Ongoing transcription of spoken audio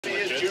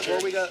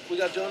Well, we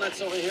got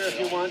donuts over here if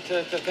you want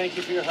to thank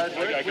you for your hard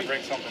work. I can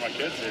bring some for my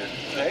kids here.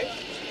 Okay.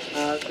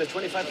 The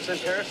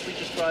 25% tariffs we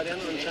just brought in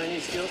on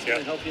Chinese steel is going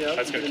to help you out.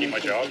 That's going to keep my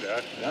job,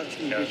 That's going to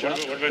keep your job.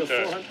 What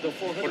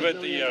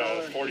about the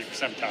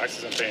 40%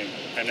 taxes I'm paying,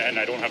 and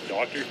I don't have a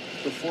doctor?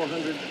 The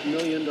 $400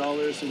 million in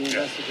you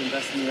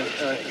invest in the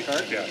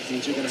card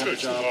means you're going to have a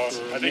job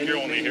for I think you're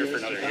only here for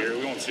another year.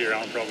 We won't see you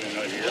around probably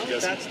another year. Well,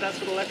 that's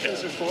what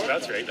elections are for.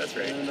 That's right.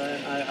 And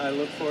I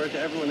look forward to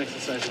everyone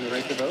exercising the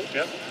right to vote.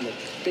 Yep.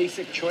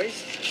 Basic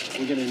choice.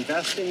 We're going to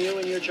invest in you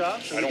and your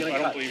job. I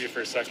don't believe you for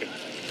a second.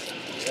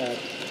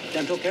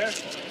 Dental care?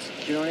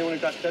 Do you know anyone who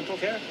got dental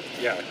care?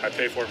 Yeah, I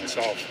pay for it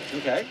myself.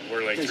 Okay.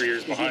 We're like 3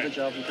 years behind. You have a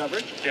job and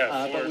coverage?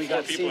 Yeah, but we four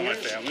got people seniors.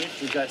 in my family.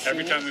 We've got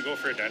Every time we go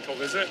for a dental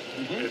visit,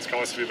 it's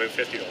costing me about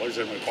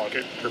 $50 in my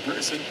pocket per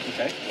person.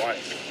 Okay.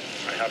 Why?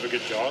 I have a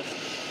good job.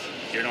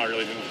 You're not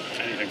really doing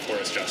anything for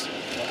us, Justin.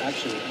 Well,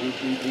 actually,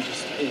 we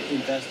just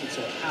invested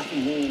so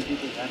 500,000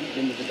 people haven't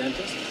been to the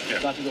dentist.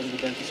 Got to go to the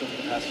dentist over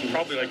the past few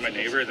months. Probably like my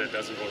neighbor that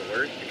doesn't go to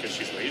work because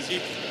she's lazy.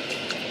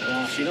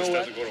 She just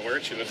doesn't go to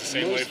work. She lives the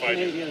same life I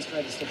do. Most Canadians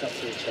try to stick up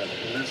for each other,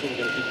 and that's what we're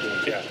going to keep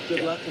doing. Yeah.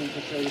 Good luck and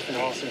take care of your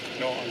family, sir.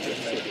 No, I'm good.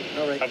 Thank you.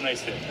 All right. Have a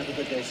nice day. Have a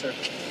good day, sir.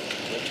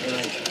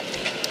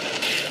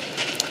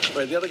 All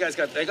right. The other guys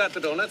got the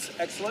donuts.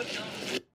 Excellent.